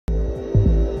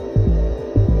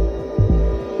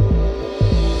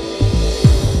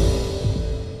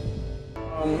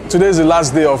Today is the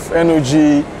last day of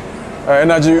NOG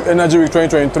Energy Week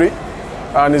 2023,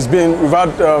 and we've had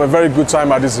a very good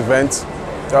time at this event.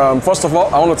 First of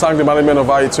all, I want to thank the management of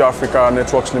IET Africa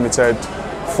Networks Limited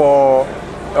for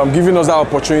giving us that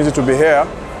opportunity to be here.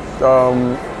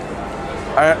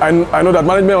 I know that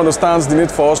management understands the need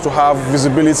for us to have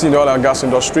visibility in the oil and gas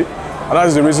industry, and that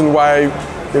is the reason why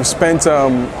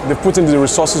they've put in the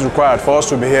resources required for us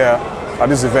to be here at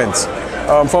this event.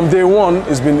 From day one,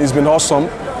 it's been awesome.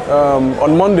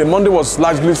 On Monday was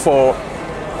largely for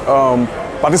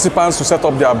participants to set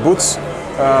up their booths,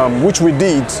 which we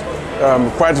did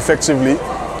quite effectively.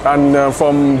 And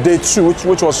from day two,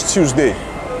 which was Tuesday,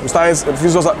 visitors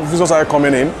started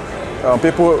coming in.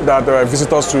 People that were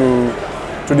visitors to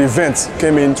the event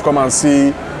came in to come and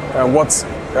see what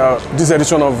this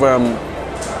edition of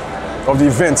the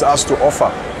event has to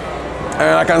offer.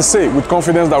 And I can say with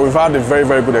confidence that we've had a very,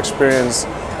 very good experience,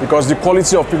 because the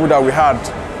quality of people that we had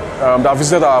that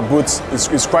visited our booth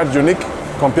is quite unique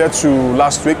compared to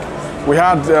last week. We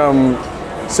had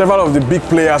several of the big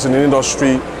players in the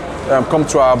industry come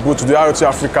to our booth, the IET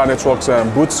Africa Networks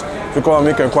booth, to come and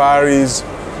make inquiries,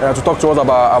 to talk to us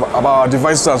about our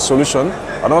devices and solutions.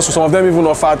 And also some of them even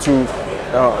offered to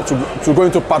go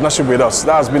into partnership with us.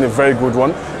 That has been a very good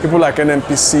one. People like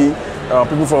NNPC,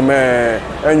 people from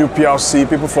NUPLC,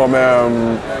 people from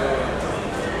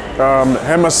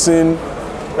Emerson,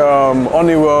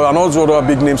 Honeywell, and all those other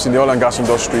big names in the oil and gas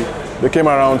industry. They came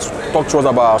around to talk to us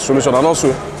about our solution and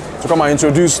also to come and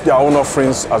introduce their own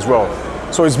offerings as well.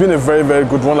 So it's been a very, very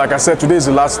good one. Like I said, today is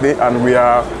the last day and we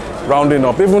are rounding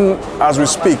up. Even as we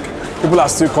speak, people are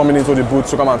still coming into the booth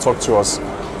to come and talk to us.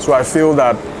 So I feel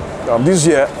that this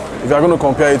year, if you are going to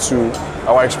compare it to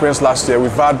our experience last year, we've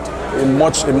had a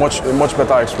much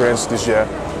better experience this year.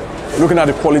 Looking at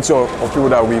the quality of people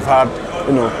that we've had,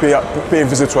 pay a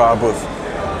visit to our booth.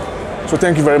 So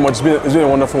thank you very much. It's been a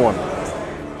wonderful one.